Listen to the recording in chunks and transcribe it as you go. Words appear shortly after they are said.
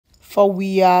For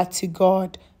we are to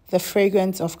God the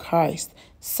fragrance of Christ.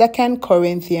 2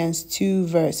 Corinthians 2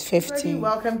 verse 15.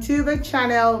 Welcome to the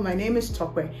channel. My name is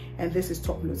Tokwe and this is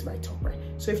Top Notes by Tokwe.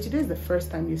 So if today is the first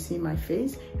time you've seen my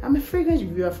face, I'm a fragrance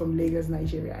reviewer from Lagos,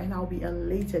 Nigeria, and I'll be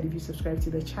elated if you subscribe to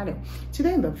the channel.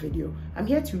 Today in the video, I'm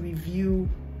here to review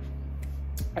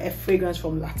a fragrance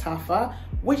from Lattafa,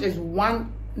 which is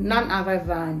none other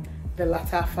than the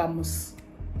Lattafa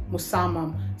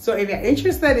Musamam. So if you're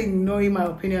interested in knowing my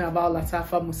opinion about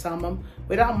Lattafa Musamam,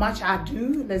 without much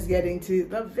ado, let's get into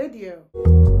the video.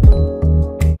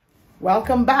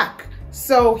 Welcome back.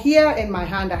 So here in my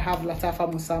hand I have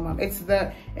Lattafa Musamam. It's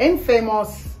the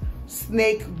infamous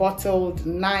snake bottled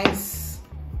nice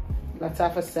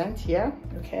Lattafa scent here.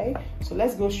 Okay, so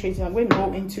let's go straight in. I'm going to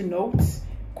go into notes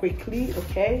quickly.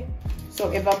 Okay, so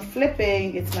if I'm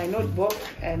flipping, it's my notebook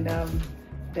and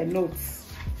the notes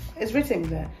is written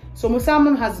there. So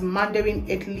Musamam has Mandarin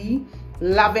Italy,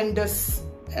 lavender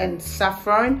and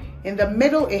saffron. In the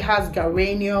middle it has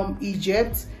geranium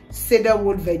Egypt,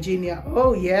 cedarwood Virginia.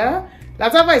 Oh yeah,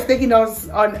 Lattafa is taking us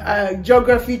on a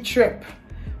geography trip.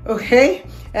 Okay,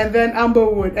 and then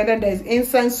amberwood, and then there's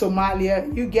incense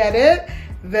Somalia, you get it.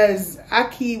 There's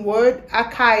akai wood,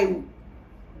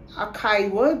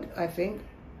 I think.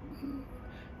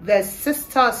 There's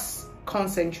cistus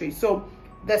concentrate. So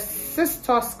the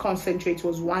cistus concentrate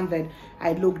was one that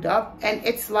I looked up, and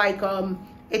it's like what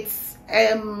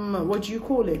do you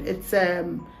call it? It's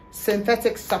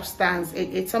synthetic substance.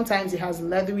 It sometimes it has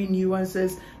leathery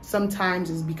nuances, sometimes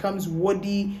it becomes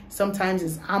woody, sometimes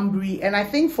it's ambery, and I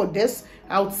think for this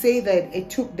I would say that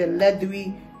it took the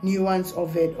leathery nuance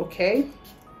of it. Okay,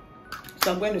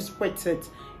 so I'm going to spritz it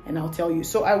and I'll tell you.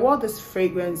 So I wore this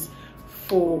fragrance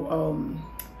for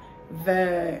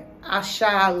the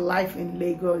Asha Life in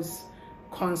Lagos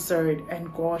concert,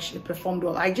 and gosh, it performed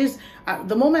well. I just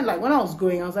the moment, like when I was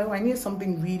going, I was like, oh, I need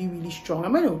something really strong.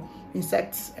 I'm going to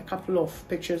insert a couple of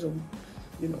pictures of,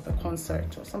 you know, the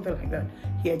concert or something like that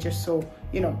here, just so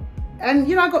you know. And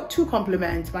you know, I got 2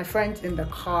 compliments. My friend in the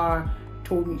car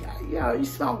told me, yeah, you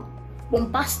smell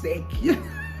bombastic.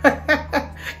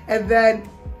 And then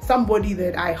somebody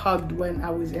that I hugged when I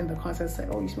was in the concert said,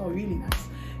 oh, you smell really nice.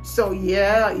 So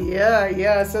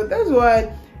yeah, so that's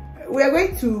what we are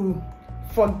going to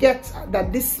forget,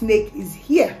 that this snake is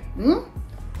here. We're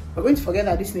going to forget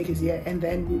that this snake is here, and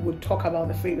then we will talk about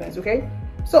the fragrance. Okay,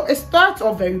 so it starts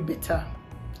off very bitter,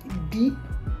 deep,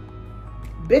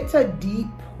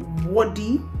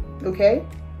 woody. Okay,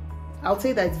 I'll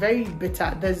say that it's very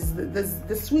bitter. There's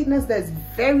the sweetness, there's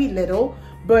very little,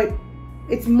 but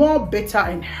it's more bitter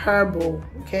and herbal.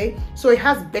 Okay, so it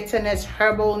has bitterness,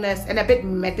 herbalness, and a bit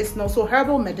medicinal. So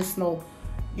herbal, medicinal,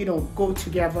 you know, go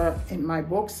together in my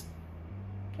books.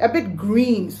 A bit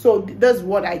green, so that's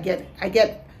what I get. I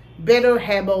get better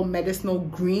herbal, medicinal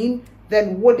green,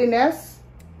 then woodiness,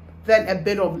 then a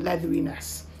bit of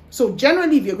leatheriness. So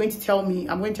generally, if you're going to tell me,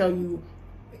 I'm going to tell you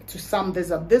to sum this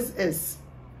up. This is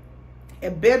a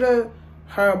better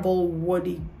herbal,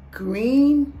 woody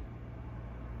green,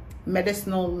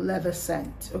 medicinal leather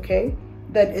scent. Okay,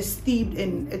 that is steeped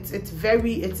in it's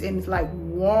in like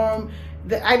warm.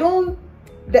 The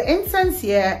incense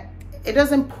here, it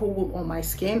doesn't pull on my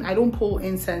skin. I don't pull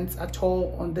incense at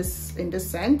all in this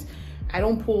scent. I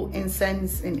don't pull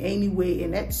incense in any way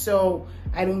in it, so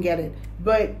I don't get it.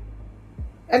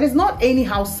 And it's not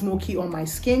anyhow smoky on my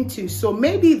skin too, so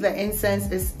maybe the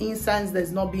incense is incense that's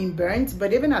not being burnt,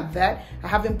 but even at that, I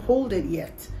haven't pulled it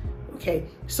yet. Okay,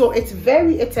 so it's a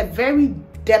very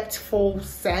depthful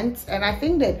scent, and I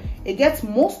think that it gets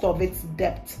most of its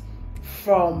depth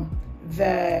from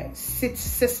the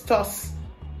cistus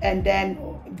and then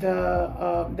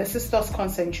the cistus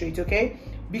concentrate. Okay,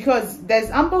 because there's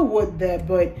amberwood there,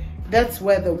 but that's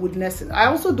where the woodness is. I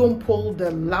also don't pull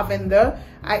the lavender.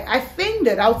 I think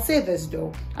that, I'll say this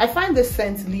though, I find this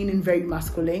scent leaning very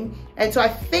masculine, and so I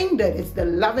think that it's the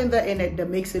lavender in it that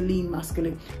makes it lean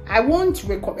masculine. I won't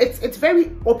record, it's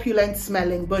very opulent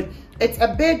smelling, but it's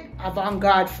a bit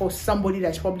avant-garde for somebody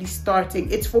that's probably starting.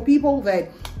 It's for people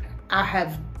that I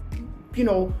have, you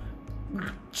know,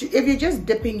 if you're just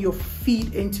dipping your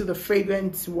feet into the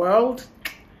fragrance world,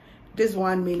 this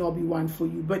one may not be one for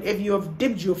you. But if you have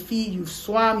dipped your feet, you've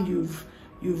swam, you've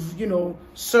you know,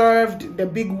 served the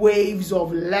big waves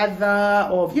of leather,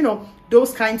 of, you know,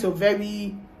 those kinds of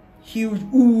very huge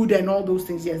oud and all those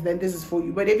things, yes, then this is for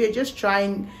you. But if you're just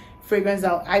trying fragrance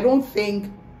out, I don't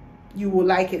think you will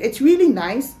like it. It's really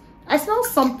nice. I smell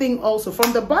something also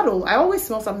from the bottle. I always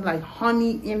smell something like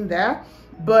honey in there,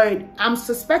 but I'm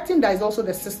suspecting that is also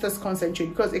the cistus concentrate,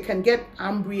 because it can get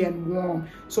ambery and warm.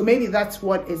 So maybe that's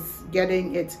what is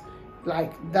getting it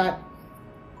like that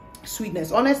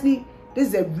sweetness. Honestly, this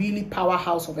is a really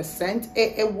powerhouse of a scent.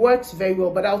 It works very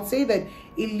well, but I would say that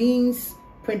it leans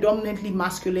predominantly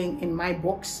masculine in my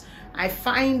books. I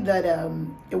find that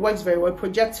it works very well. It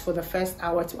projects for the first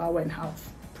hour to hour and a half,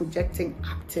 projecting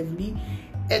actively.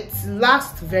 It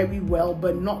lasts very well,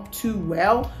 but not too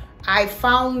well. I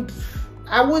found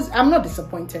I'm not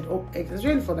disappointed. Oh, it's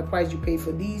really for the price you pay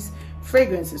for these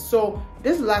fragrances. So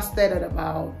this lasted at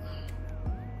about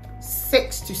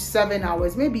 6 to 7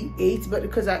 hours, maybe 8, but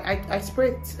because I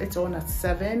sprayed it on at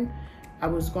 7, I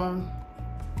was gone.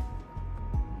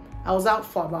 I was out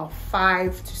for about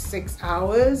 5 to 6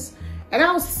 hours, and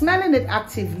I was smelling it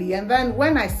actively. And then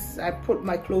when I put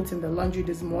my clothes in the laundry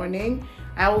this morning,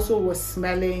 I also was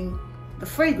smelling the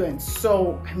fragrance.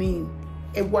 So I mean,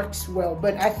 it works well,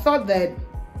 but I thought that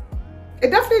it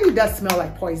definitely does smell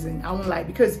like poison. I won't lie,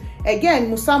 because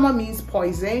again, Musamam means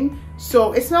poison,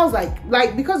 so it smells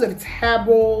like because of its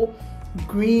herbal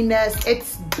greenness,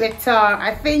 it's bitter.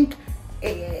 I think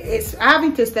I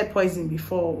haven't tasted poison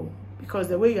before, because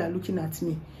the way you are looking at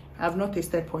me, I have not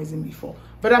tasted poison before.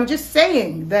 But I'm just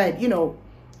saying that, you know,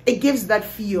 it gives that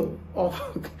feel of,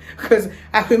 because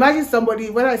I can imagine somebody,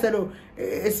 when I said, oh,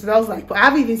 it smells like, I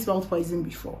haven't even smelled poison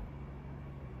before.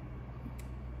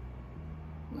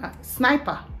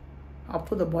 Sniper, I'll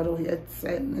put the bottle here. It's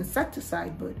an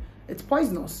insecticide, but it's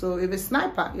poisonous. So if it's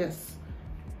sniper, yes,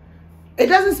 it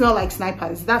doesn't smell like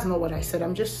snipers. That's not what I said.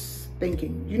 I'm just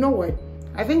thinking, you know what,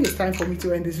 I think it's time for me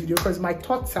to end this video, because my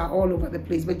thoughts are all over the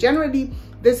place. But generally,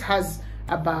 this has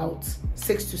about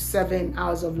 6 to 7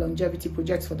 hours of longevity,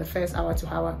 projects for the first hour to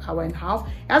hour and a half.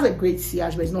 It has a great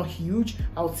sillage, but it's not huge.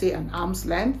 I would say an arm's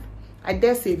length. I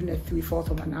dare say even a 3/4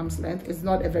 of an arm's length. It's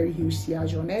not a very huge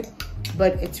sillage on it,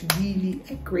 but it's really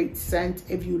a great scent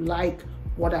if you like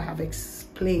what I have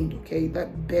explained. Okay,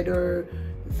 that bitter,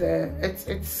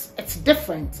 it's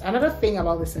different. Another thing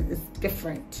about this scent is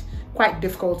different. Quite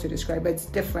difficult to describe, but it's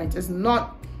different. It's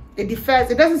not, it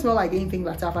differs. It doesn't smell like anything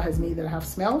Lattafa has made that I have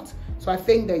smelled. So I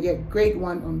think that, yeah, great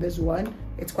one on this one.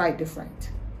 It's quite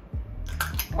different.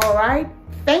 All right,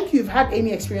 thank you. If you've had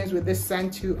any experience with this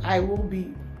scent too, I will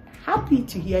be happy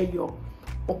to hear your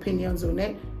opinions on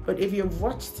it. But if you've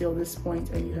watched till this point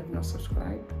and you have not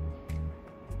subscribed,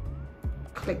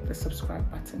 click the subscribe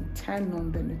button, turn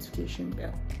on the notification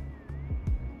bell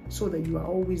so that you are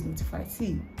always notified.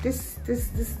 See, this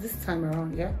time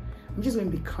around, yeah, I'm just going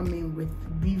to be coming with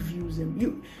reviews, and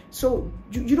you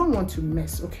don't want to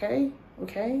miss. Okay,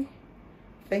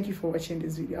 thank you for watching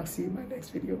this video. I'll see you in my next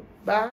video. Bye.